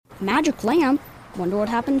Magic lamp? Wonder what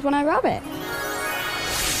happens when I rub it.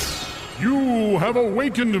 You have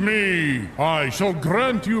awakened me. I shall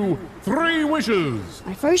grant you 3 wishes.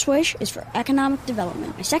 My first wish is for economic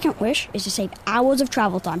development. My second wish is to save hours of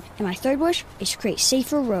travel time. And my third wish is to create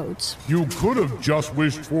safer roads. You could have just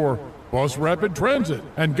wished for Bus Rapid Transit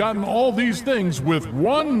and gotten all these things with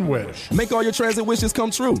 1 wish. Make all your transit wishes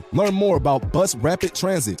come true. Learn more about Bus Rapid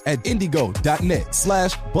Transit at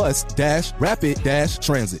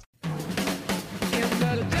indigo.net/bus-rapid-transit.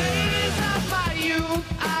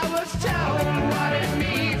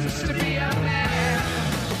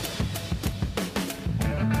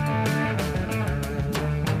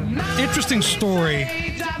 Interesting story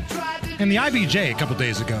in the IBJ a couple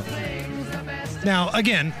days ago. Now,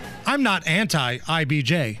 again, I'm not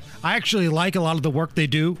anti-IBJ. I actually like a lot of the work they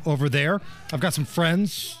do over there. I've got some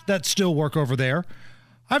friends that still work over there.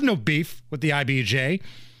 I have no beef with the IBJ,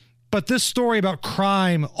 but this story about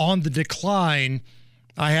crime on the decline,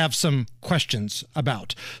 I have some questions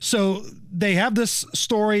about. So they have this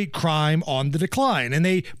story, crime on the decline, and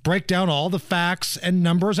they break down all the facts and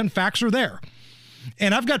numbers, and facts are there.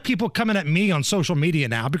 And I've got people coming at me on social media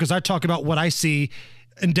now because I talk about what I see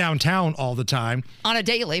in downtown all the time. On a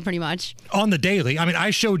daily, pretty much. On the daily. I mean,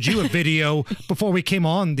 I showed you a video before we came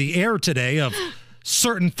on the air today of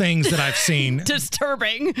certain things that I've seen.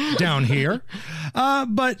 Disturbing. Down here.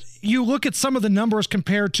 But you look at some of the numbers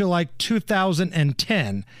compared to like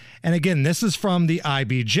 2010. And again, this is from the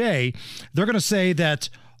IBJ. They're going to say that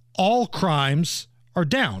all crimes are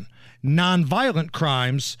down. Nonviolent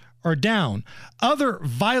crimes are down. Other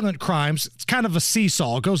violent crimes, it's kind of a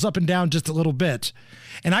seesaw. It goes up and down just a little bit.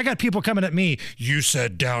 And I got people coming at me, you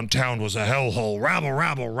said downtown was a hellhole. Rabble,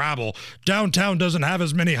 rabble, rabble. Downtown doesn't have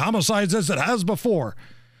as many homicides as it has before.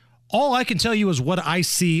 All I can tell you is what I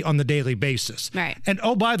see on the daily basis. Right. And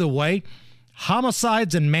oh, by the way,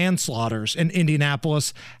 homicides and manslaughters in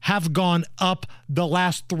Indianapolis have gone up the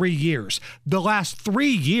last 3 years. The last 3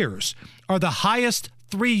 years are the highest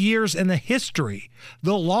 3 years in the history,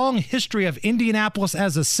 the long history of Indianapolis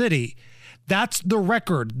as a city. That's the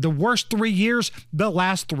record. The worst 3 years, the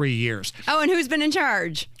last 3 years. Oh, and who's been in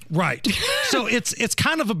charge? Right. So it's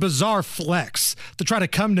kind of a bizarre flex to try to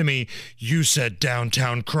come to me. You said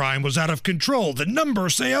downtown crime was out of control. The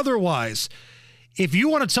numbers say otherwise. If you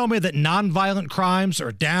want to tell me that nonviolent crimes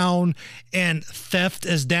are down and theft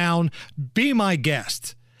is down, be my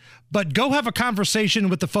guest. But go have a conversation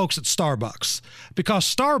with the folks at Starbucks, because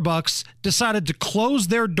Starbucks decided to close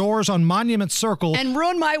their doors on Monument Circle. And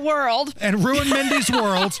ruin my world. And ruin Mindy's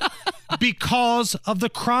world because of the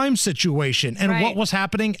crime situation and what was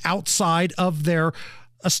happening outside of their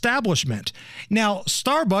establishment. Now,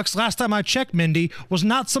 Starbucks, last time I checked, Mindy, was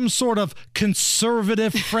not some sort of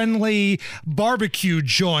conservative, friendly barbecue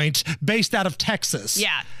joint based out of Texas.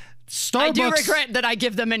 Yeah. Starbucks I do regret that I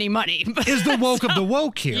give them any money. Is the woke of the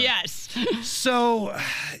woke here. Yes. So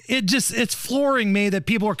it's flooring me that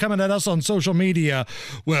people are coming at us on social media.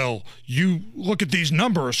 Well, you look at these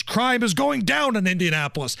numbers. Crime is going down in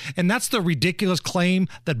Indianapolis. And that's the ridiculous claim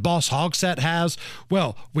that Boss Hogsett has.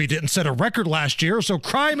 Well, we didn't set a record last year, so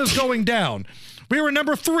crime is going down. We were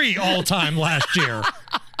number 3 all time last year.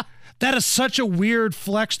 That is such a weird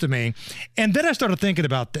flex to me. And then I started thinking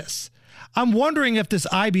about this. I'm wondering if this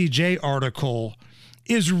IBJ article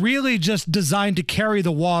is really just designed to carry the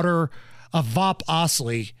water of Vop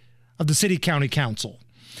Osili of the City County Council,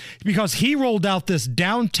 because he rolled out this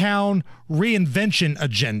downtown reinvention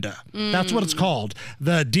agenda. That's what it's called,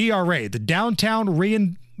 the DRA, the Downtown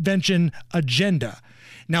Reinvention Agenda.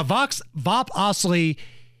 Now, Vop Osili,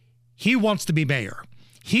 he wants to be mayor.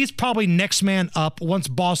 He's probably next man up once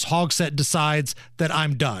Boss Hogsett decides that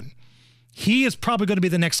I'm done. He is probably going to be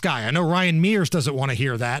the next guy. I know Ryan Mears doesn't want to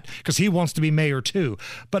hear that because he wants to be mayor too.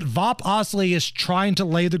 But Vop Osili is trying to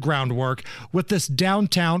lay the groundwork with this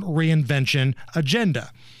downtown reinvention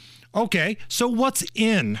agenda. Okay, so what's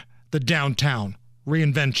in the downtown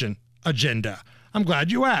reinvention agenda? I'm glad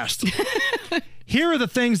you asked. Here are the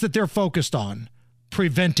things that they're focused on: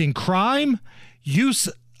 preventing crime, use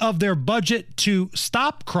of their budget to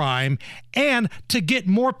stop crime, and to get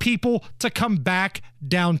more people to come back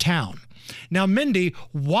downtown. Now, Mindy,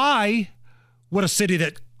 why would a city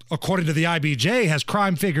that, according to the IBJ, has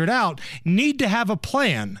crime figured out, need to have a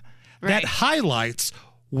plan that highlights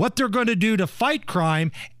what they're going to do to fight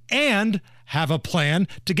crime and have a plan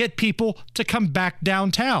to get people to come back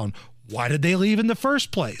downtown? Why did they leave in the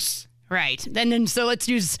first place? Right. And then so let's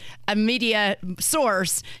use a media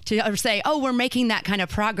source to say, oh, we're making that kind of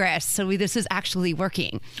progress, so this is actually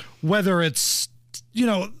working. Whether it's,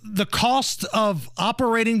 the cost of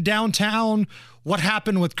operating downtown, what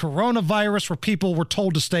happened with coronavirus, where people were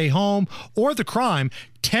told to stay home, or the crime,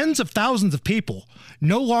 tens of thousands of people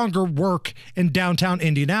no longer work in downtown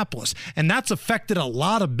Indianapolis. And that's affected a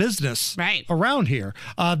lot of business around here.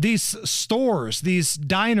 These stores, these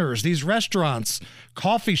diners, these restaurants,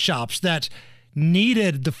 coffee shops that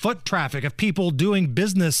needed the foot traffic of people doing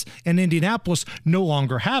business in Indianapolis no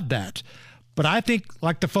longer have that. But I think,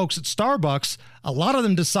 like the folks at Starbucks, a lot of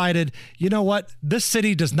them decided, you know what? This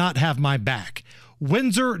city does not have my back.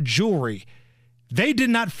 Windsor Jewelry, they did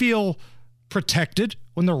not feel protected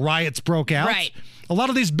when the riots broke out. Right. A lot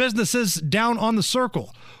of these businesses down on the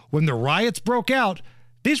Circle, when the riots broke out,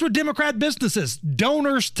 these were Democrat businesses,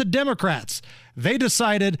 donors to Democrats. They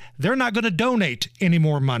decided they're not going to donate any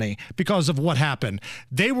more money because of what happened.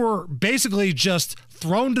 They were basically just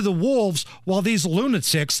thrown to the wolves while these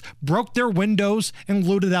lunatics broke their windows and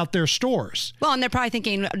looted out their stores. Well, and they're probably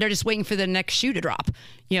thinking they're just waiting for the next shoe to drop.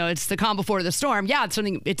 You know, it's the calm before the storm. Yeah,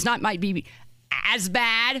 might be as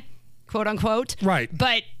bad, quote unquote. Right.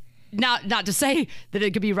 But not to say that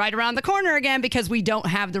it could be right around the corner again, because we don't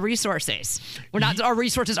have the resources. Our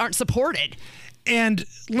resources aren't supported. And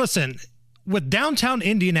listen, with downtown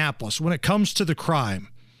Indianapolis, when it comes to the crime,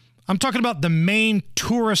 I'm talking about the main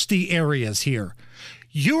touristy areas here.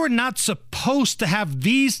 You are not supposed to have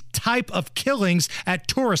these type of killings at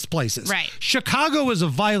tourist places. Right. Chicago is a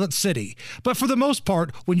violent city, but for the most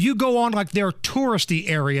part, when you go on like their touristy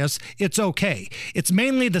areas, it's okay. It's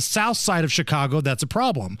mainly the south side of Chicago that's a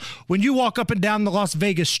problem. When you walk up and down the Las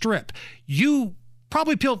Vegas Strip, you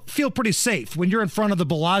probably feel pretty safe when you're in front of the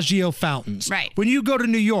Bellagio fountains. Right. When you go to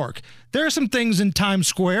New York, there are some things in Times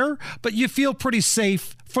Square, but you feel pretty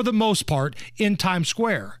safe for the most part in Times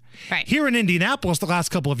Square. Right. Here in Indianapolis the last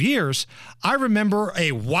couple of years, I remember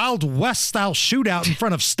a Wild West style shootout in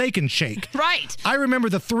front of Steak and Shake. Right. I remember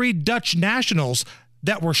the 3 Dutch nationals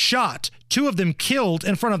that were shot, 2 of them killed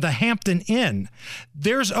in front of the Hampton Inn.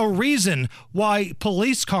 There's a reason why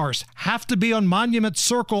police cars have to be on Monument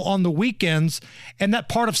Circle on the weekends and that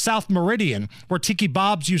part of South Meridian where Tiki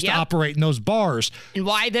Bob's used to operate in those bars. And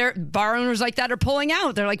why bar owners like that are pulling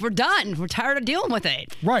out. They're like, we're done. We're tired of dealing with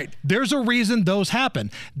it. Right. There's a reason those happen.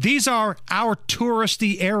 These are our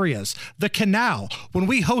touristy areas. The Canal, when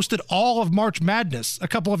we hosted all of March Madness a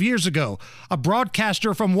couple of years ago, a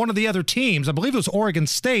broadcaster from one of the other teams, I believe it was Oregon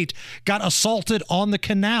State, got assaulted on the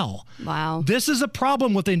Canal. Wow. This is a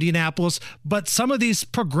problem with Indianapolis, but some of these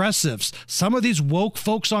progressives, some of these woke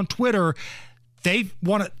folks on Twitter, they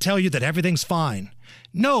want to tell you that everything's fine.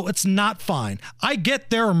 No, it's not fine. I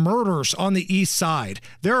get there are murders on the east side.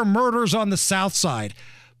 There are murders on the south side.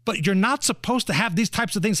 But you're not supposed to have these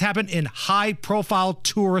types of things happen in high-profile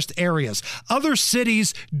tourist areas. Other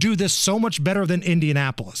cities do this so much better than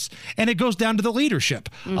Indianapolis. And it goes down to the leadership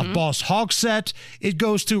of Boss Hogsett. It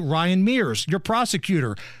goes to Ryan Mears, your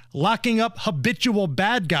prosecutor, locking up habitual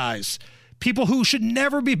bad guys. People who should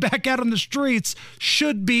never be back out on the streets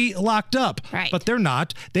should be locked up. Right. But they're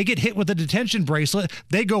not. They get hit with a detention bracelet.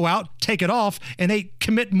 They go out, take it off, and they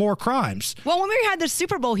commit more crimes. Well, when we had the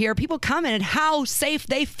Super Bowl here, people commented how safe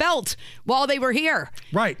they felt while they were here.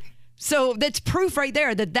 Right. So that's proof right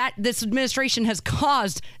there that this administration has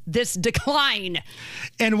caused this decline.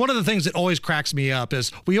 And one of the things that always cracks me up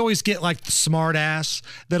is we always get like the smart ass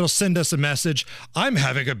that'll send us a message. I'm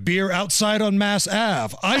having a beer outside on Mass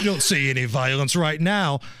Ave. I don't see any violence right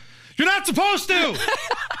now. You're not supposed to.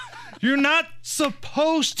 You're not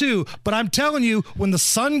supposed to. But I'm telling you, when the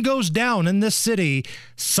sun goes down in this city,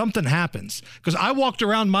 something happens. Because I walked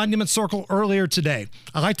around Monument Circle earlier today.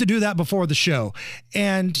 I like to do that before the show.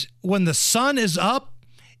 And when the sun is up,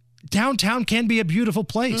 downtown can be a beautiful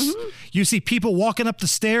place. Mm-hmm. You see people walking up the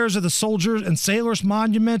stairs of the Soldiers and Sailors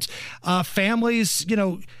Monument, families,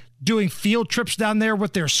 doing field trips down there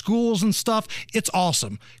with their schools and stuff. It's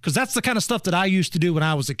awesome because that's the kind of stuff that I used to do when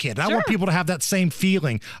I was a kid. I want people to have that same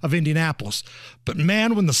feeling of Indianapolis. But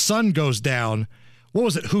man, when the sun goes down, what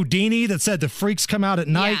was it, Houdini that said the freaks come out at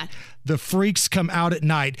night? Yeah. The freaks come out at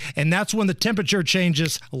night, and that's when the temperature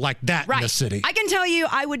changes like that in the city. I can tell you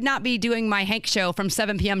I would not be doing my Hank show from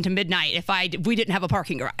 7 p.m. to midnight if we didn't have a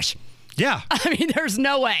parking garage. Yeah. I mean, there's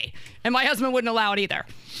no way. And my husband wouldn't allow it either.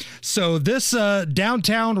 So this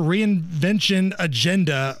downtown reinvention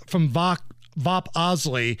agenda from Vop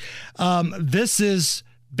Owsley, this is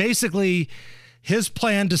basically his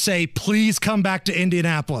plan to say, please come back to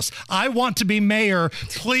Indianapolis. I want to be mayor.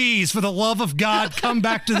 Please, for the love of God, come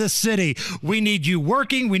back to this city. We need you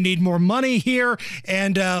working. We need more money here.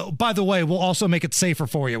 And by the way, we'll also make it safer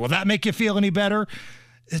for you. Will that make you feel any better?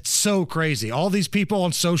 It's so crazy. All these people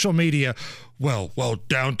on social media, well,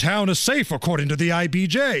 downtown is safe according to the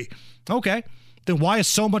IBJ. Okay, then why is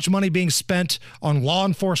so much money being spent on law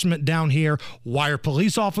enforcement down here? Why are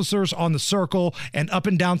police officers on the Circle and up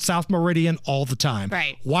and down South Meridian all the time?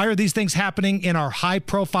 Right. Why are these things happening in our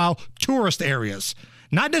high-profile tourist areas?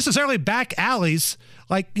 Not necessarily back alleys.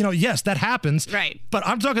 Like, yes, that happens. Right. But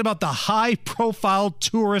I'm talking about the high-profile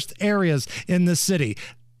tourist areas in the city.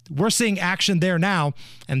 We're seeing action there now,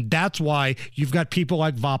 and that's why you've got people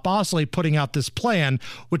like Vop Osili putting out this plan,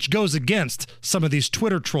 which goes against some of these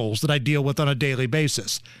Twitter trolls that I deal with on a daily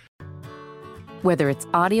basis. Whether it's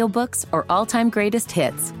audiobooks or all-time greatest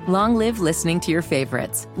hits, long live listening to your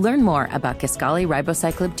favorites. Learn more about Kisqali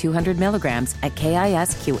Ribociclib 200 milligrams at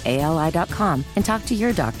KISQALI.com and talk to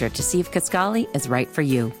your doctor to see if Kisqali is right for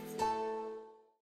you.